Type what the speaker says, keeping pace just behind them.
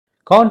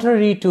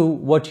Contrary to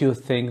what you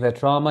think, the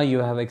trauma you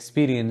have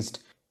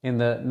experienced in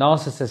the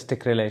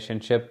narcissistic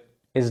relationship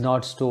is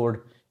not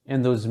stored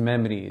in those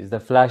memories, the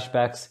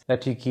flashbacks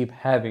that you keep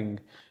having,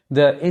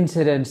 the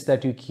incidents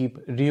that you keep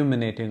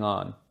ruminating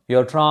on.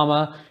 Your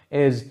trauma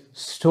is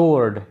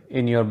stored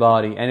in your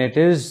body, and it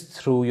is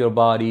through your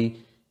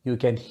body you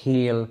can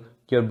heal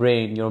your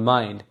brain, your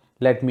mind.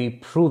 Let me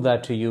prove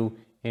that to you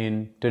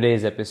in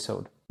today's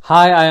episode.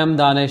 Hi, I am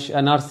Danish, a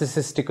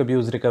narcissistic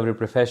abuse recovery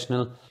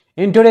professional.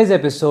 In today's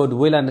episode,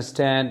 we'll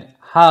understand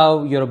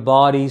how your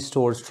body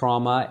stores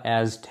trauma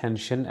as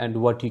tension and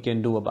what you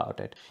can do about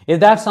it.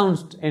 If that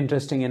sounds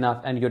interesting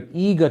enough and you're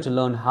eager to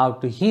learn how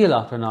to heal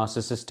after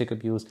narcissistic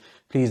abuse,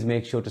 please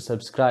make sure to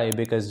subscribe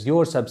because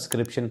your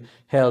subscription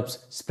helps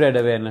spread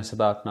awareness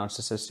about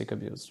narcissistic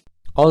abuse.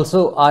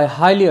 Also, I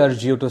highly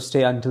urge you to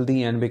stay until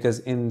the end because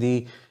in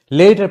the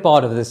later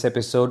part of this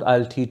episode,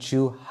 I'll teach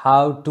you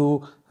how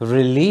to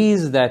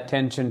release that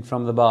tension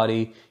from the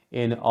body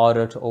in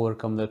order to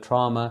overcome the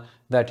trauma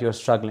that you're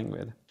struggling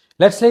with.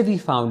 Let's lay the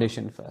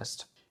foundation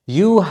first.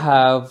 You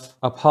have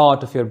a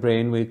part of your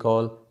brain we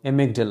call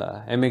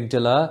amygdala.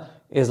 Amygdala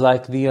is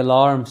like the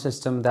alarm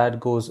system that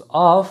goes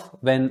off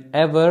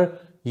whenever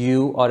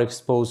you are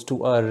exposed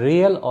to a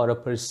real or a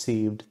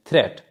perceived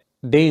threat,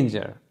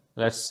 danger.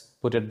 Let's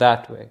put it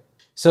that way.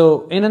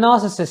 So in a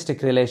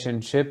narcissistic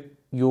relationship,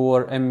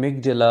 your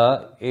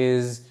amygdala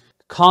is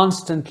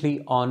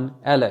constantly on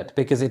alert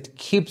because it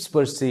keeps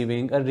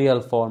perceiving a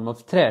real form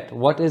of threat.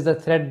 What is the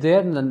threat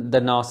there?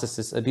 The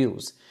narcissist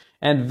abuse.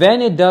 And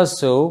when it does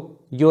so,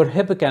 your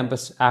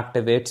hippocampus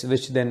activates,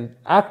 which then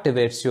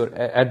activates your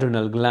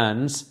adrenal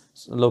glands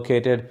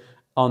located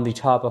on the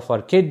top of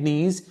our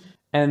kidneys,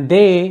 and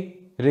they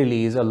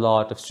release a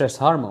lot of stress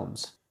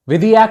hormones. With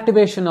the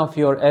activation of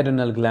your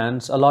adrenal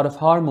glands, a lot of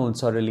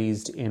hormones are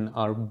released in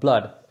our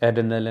blood.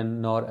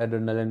 Adrenaline,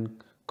 noradrenaline,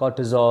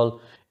 cortisol,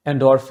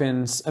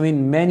 endorphins,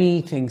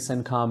 many things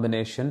in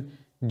combination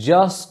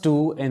just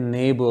to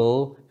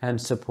enable and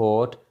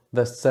support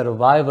the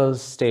survival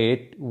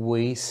state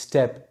we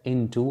step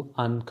into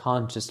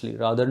unconsciously,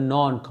 rather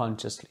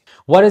non-consciously.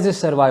 What is the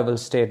survival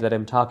state that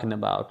I'm talking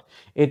about?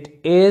 It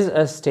is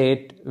a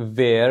state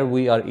where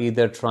we are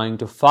either trying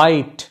to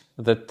fight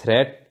the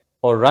threat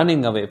or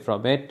running away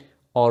from it,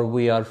 or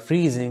we are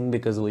freezing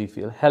because we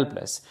feel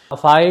helpless.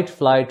 Fight,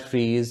 flight,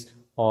 freeze,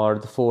 or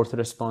the fourth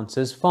response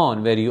is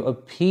fawn, where you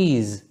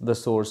appease the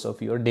source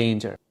of your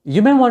danger.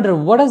 You may wonder,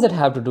 what does that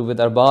have to do with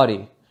our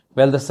body?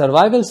 Well, the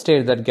survival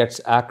state that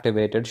gets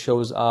activated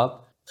shows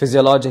up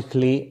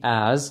physiologically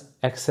as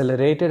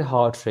accelerated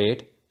heart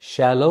rate,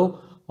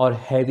 shallow or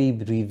heavy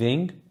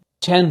breathing,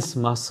 tense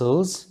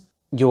muscles.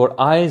 Your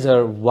eyes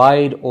are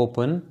wide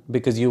open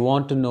because you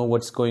want to know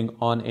what's going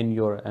on in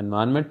your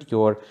environment.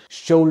 Your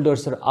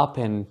shoulders are up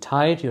and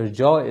tight. Your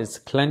jaw is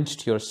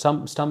clenched. Your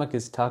stomach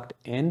is tucked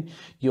in.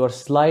 You're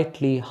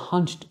slightly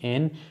hunched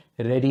in,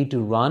 ready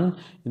to run.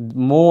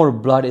 More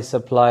blood is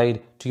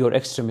supplied to your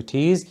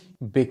extremities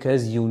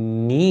because you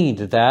need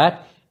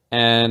that.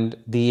 And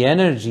the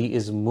energy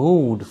is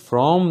moved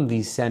from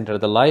the center.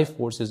 The life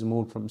force is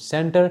moved from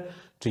center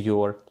to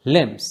your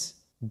limbs.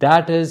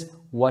 That is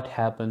what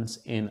happens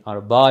in our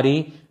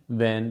body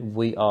when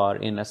we are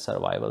in a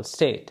survival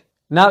state.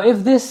 Now,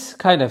 if this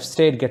kind of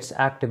state gets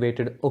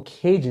activated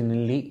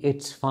occasionally,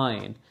 it's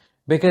fine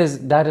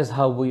because that is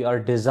how we are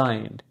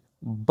designed.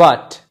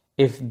 But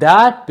if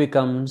that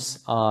becomes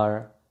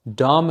our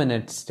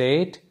dominant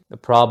state, the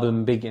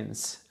problem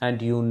begins.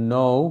 And you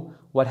know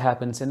what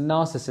happens in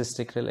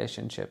narcissistic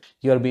relationship.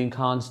 You're being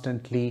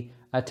constantly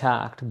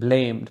attacked,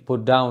 blamed,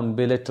 put down,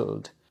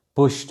 belittled,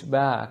 pushed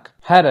back,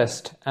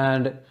 harassed,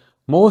 and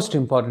most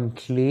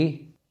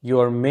importantly,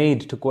 you're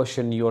made to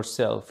question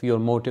yourself, your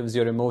motives,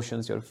 your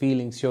emotions, your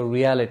feelings, your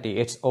reality.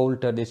 It's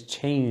altered, it's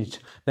changed.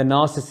 The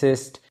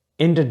narcissist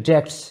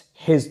interjects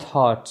his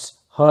thoughts,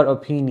 her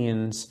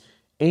opinions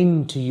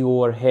into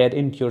your head,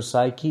 into your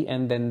psyche,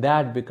 and then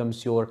that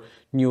becomes your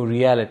new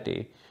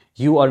reality.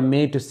 You are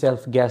made to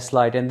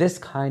self-gaslight, and this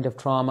kind of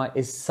trauma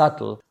is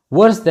subtle,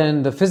 worse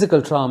than the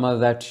physical trauma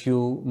that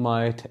you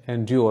might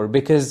endure,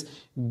 because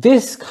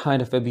this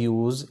kind of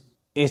abuse,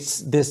 it's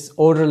this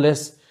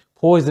odorless,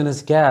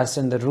 poisonous gas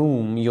in the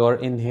room. You're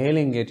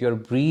inhaling it, you're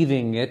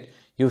breathing it,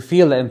 you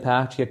feel the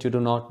impact, yet you do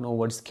not know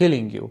what's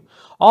killing you.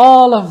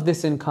 All of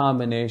this in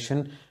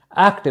combination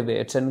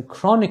activates, and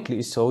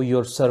chronically so,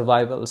 your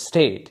survival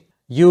state.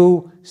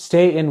 You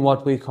stay in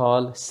what we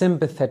call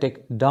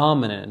sympathetic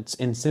dominance.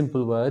 In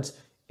simple words,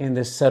 in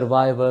this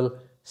survival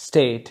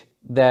state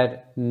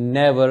that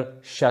never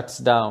shuts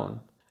down,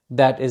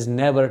 that is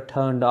never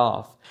turned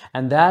off.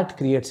 And that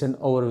creates an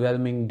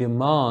overwhelming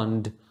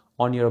demand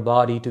on your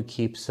body to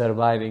keep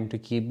surviving, to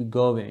keep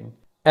going.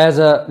 As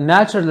a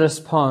natural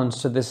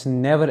response to this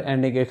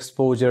never-ending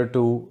exposure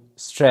to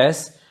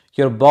stress,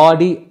 your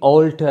body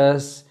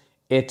alters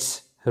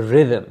its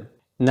rhythm.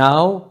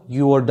 Now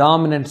your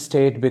dominant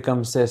state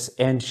becomes this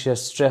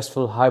anxious,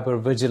 stressful,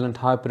 hyper-vigilant,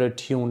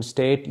 hyper-attuned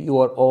state. You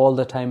are all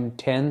the time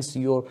tense.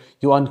 You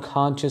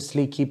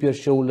unconsciously keep your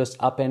shoulders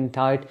up and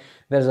tight.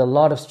 There's a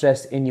lot of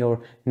stress in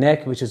your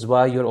neck, which is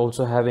why you're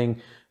also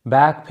having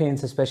back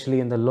pains,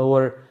 especially in the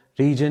lower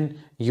region.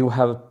 You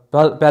have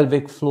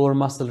pelvic floor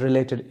muscle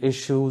related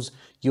issues.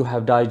 You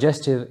have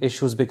digestive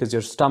issues because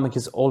your stomach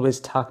is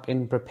always tucked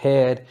in,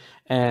 prepared,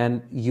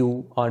 and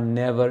you are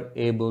never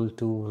able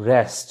to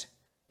rest.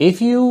 If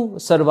you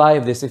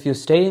survive this, if you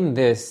stay in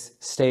this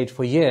state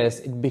for years,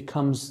 it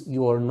becomes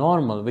your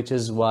normal, which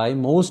is why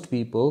most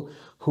people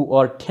who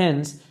are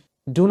tense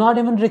do not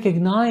even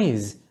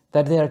recognize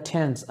that they are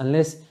tense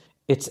unless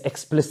it's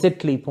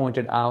explicitly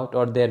pointed out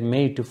or they're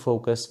made to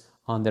focus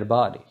on their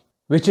body.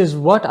 Which is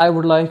what I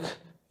would like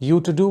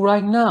you to do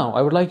right now.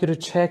 I would like you to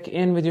check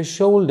in with your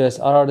shoulders.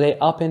 Are they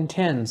up and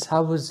tense?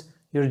 How is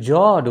your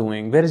jaw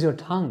doing? Where is your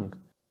tongue?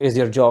 Is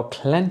your jaw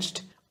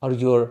clenched? Are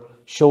your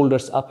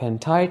shoulders up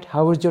and tight?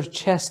 How is your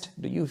chest?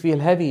 Do you feel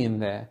heavy in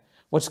there?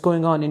 What's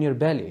going on in your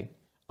belly?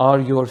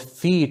 Are your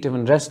feet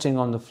even resting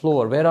on the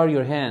floor? Where are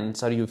your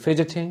hands? Are you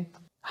fidgeting?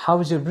 How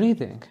is your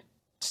breathing?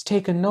 Just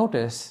take a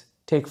notice.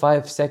 Take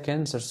 5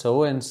 seconds or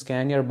so and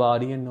scan your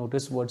body and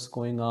notice what's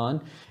going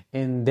on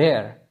in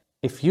there.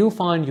 If you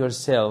find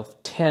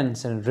yourself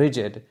tense and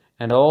rigid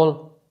and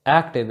all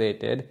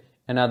activated,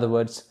 in other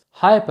words,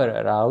 hyper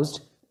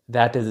aroused,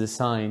 that is a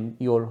sign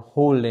you're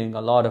holding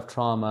a lot of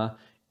trauma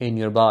in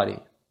your body.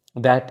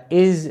 That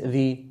is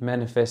the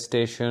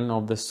manifestation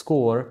of the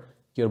score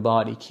your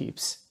body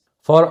keeps.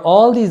 For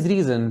all these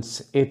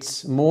reasons,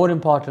 it's more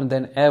important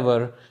than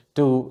ever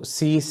to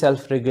see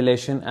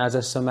self-regulation as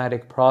a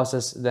somatic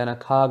process than a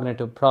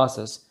cognitive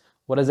process.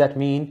 What does that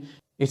mean?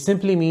 It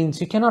simply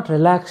means you cannot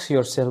relax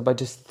yourself by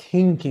just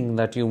thinking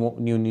that you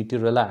need to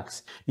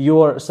relax.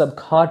 Your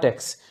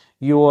subcortex,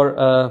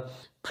 your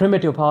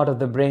primitive part of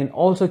the brain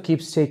also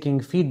keeps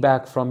taking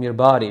feedback from your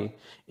body.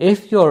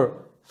 If you're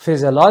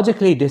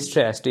physiologically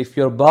distressed, if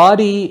your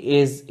body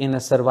is in a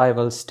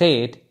survival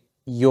state,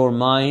 your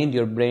mind,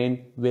 your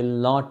brain will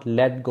not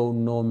let go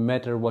no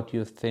matter what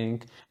you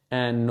think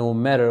and no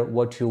matter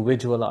what you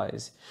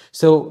visualize.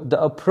 So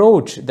the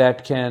approach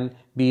that can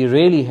be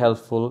really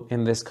helpful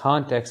in this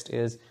context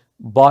is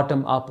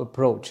bottom-up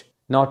approach,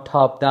 not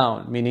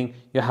top-down, meaning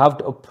you have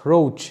to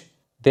approach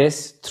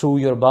this through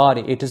your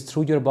body. It is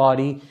through your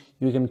body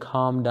you can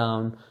calm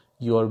down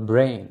your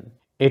brain.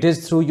 It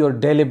is through your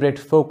deliberate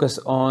focus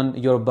on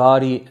your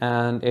body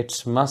and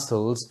its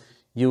muscles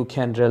you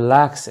can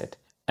relax it.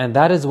 And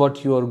that is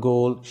what your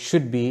goal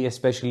should be,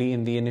 especially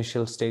in the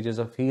initial stages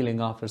of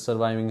healing after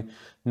surviving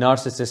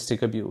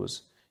narcissistic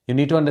abuse. You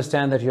need to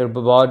understand that your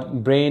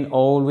brain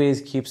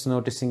always keeps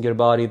noticing your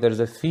body. There's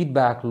a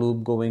feedback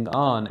loop going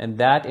on, and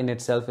that in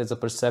itself is a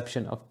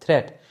perception of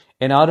threat.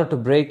 In order to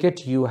break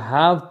it, you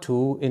have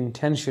to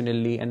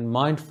intentionally and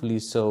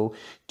mindfully so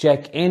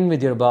check in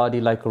with your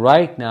body, like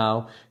right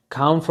now.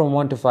 Count from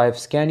 1 to 5,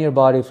 scan your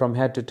body from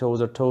head to toes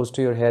or toes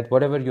to your head,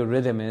 whatever your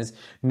rhythm is.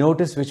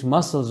 Notice which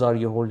muscles are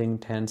you holding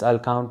tense. I'll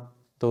count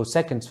those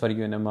seconds for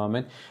you in a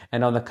moment.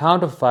 And on the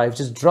count of 5,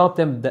 just drop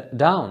them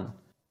down.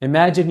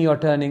 Imagine you're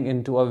turning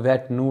into a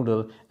wet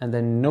noodle and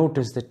then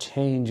notice the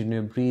change in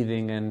your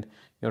breathing and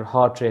your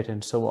heart rate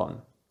and so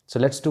on. So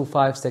let's do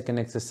 5-second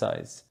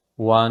exercise.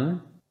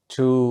 1,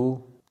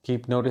 2,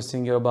 keep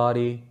noticing your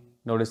body.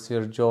 Notice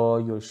your jaw,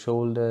 your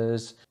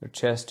shoulders, your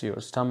chest, your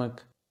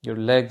stomach, your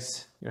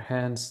legs, your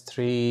hands.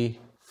 3,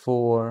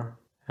 4,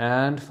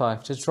 and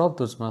 5. Just drop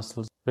those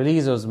muscles.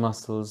 Release those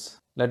muscles.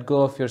 Let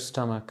go of your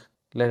stomach.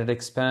 Let it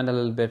expand a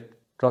little bit.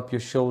 Drop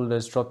your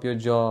shoulders, drop your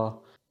jaw.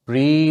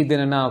 Breathe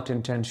in and out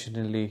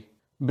intentionally.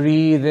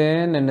 Breathe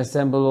in and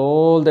assemble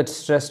all that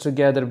stress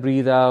together.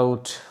 Breathe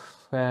out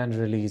and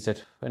release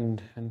it.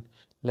 And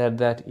let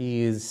that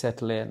ease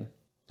settle in.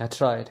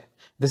 That's right.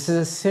 This is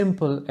a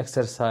simple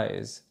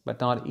exercise, but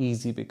not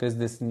easy because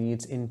this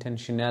needs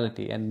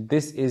intentionality. And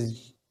this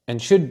is and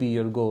should be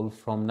your goal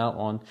from now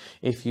on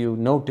if you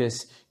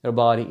notice your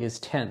body is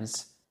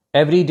tense.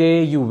 Every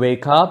day you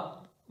wake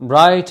up,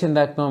 right in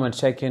that moment,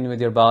 check in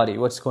with your body.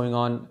 What's going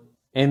on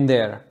in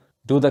there?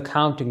 Do the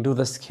counting, do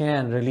the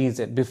scan, release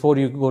it. Before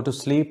you go to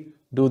sleep,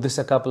 do this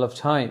a couple of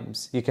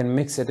times. You can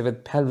mix it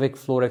with pelvic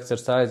floor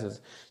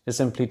exercises. Just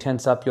simply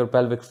tense up your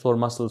pelvic floor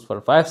muscles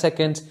for 5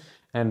 seconds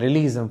and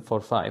release them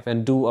for 5.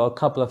 And do a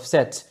couple of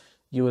sets.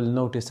 You will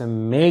notice a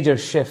major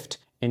shift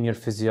in your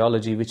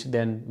physiology, which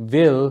then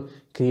will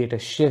create a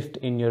shift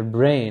in your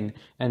brain,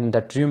 and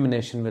that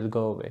rumination will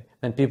go away.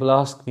 When people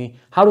ask me,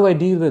 how do I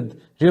deal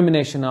with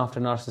rumination after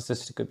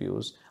narcissistic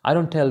abuse? I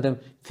don't tell them,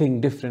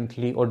 think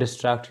differently or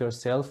distract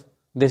yourself.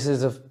 This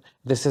is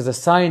a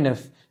sign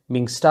of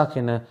being stuck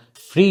in a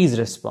freeze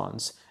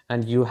response,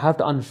 and you have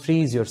to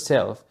unfreeze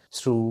yourself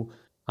through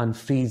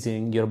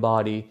unfreezing your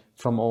body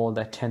from all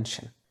that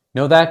tension.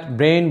 Know that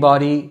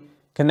brain-body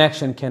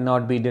connection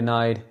cannot be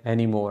denied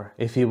anymore.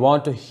 If you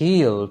want to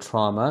heal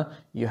trauma,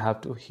 you have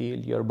to heal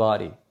your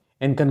body.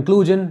 In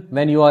conclusion,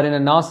 when you are in a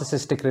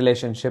narcissistic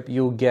relationship,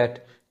 you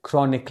get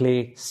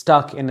chronically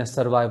stuck in a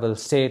survival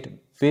state,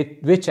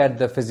 which at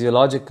the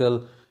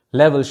physiological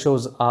level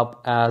shows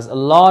up as a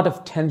lot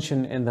of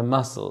tension in the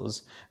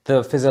muscles.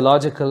 The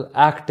physiological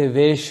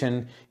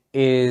activation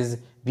is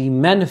the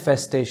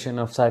manifestation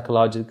of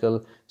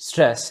psychological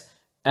stress.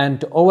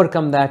 And to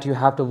overcome that, you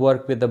have to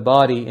work with the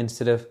body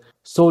instead of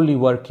solely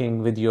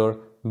working with your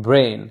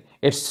brain.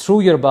 It's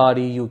through your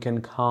body you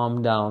can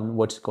calm down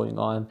what's going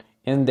on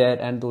in there,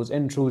 and those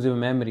intrusive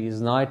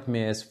memories,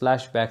 nightmares,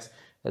 flashbacks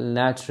will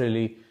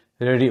naturally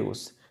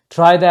reduce.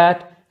 Try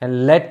that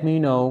and let me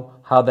know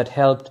how that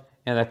helped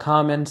in the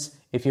comments.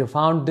 If you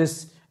found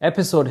this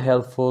episode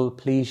helpful,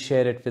 please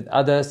share it with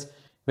others.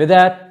 With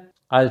that,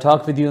 I'll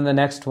talk with you in the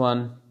next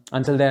one.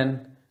 Until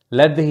then,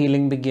 let the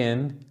healing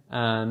begin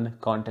and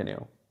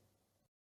continue.